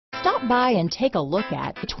Stop by and take a look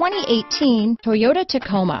at the 2018 Toyota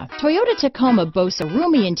Tacoma. Toyota Tacoma boasts a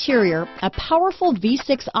roomy interior, a powerful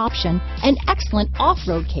V6 option, and excellent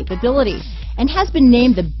off-road capability, and has been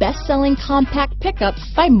named the best-selling compact pickup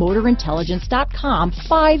by MotorIntelligence.com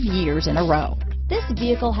 5 years in a row. This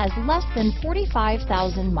vehicle has less than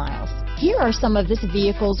 45,000 miles. Here are some of this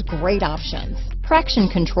vehicle's great options: traction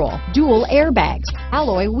control, dual airbags,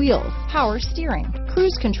 alloy wheels, power steering,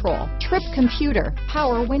 cruise control, trip computer,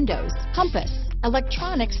 power windows, compass,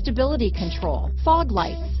 electronic stability control, fog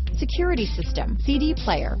lights, security system, CD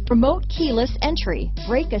player, remote keyless entry,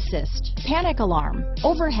 brake assist, panic alarm,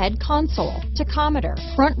 overhead console, tachometer,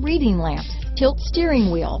 front reading lamps, tilt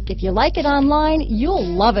steering wheel. If you like it online, you'll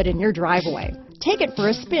love it in your driveway. Take it for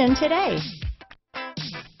a spin today.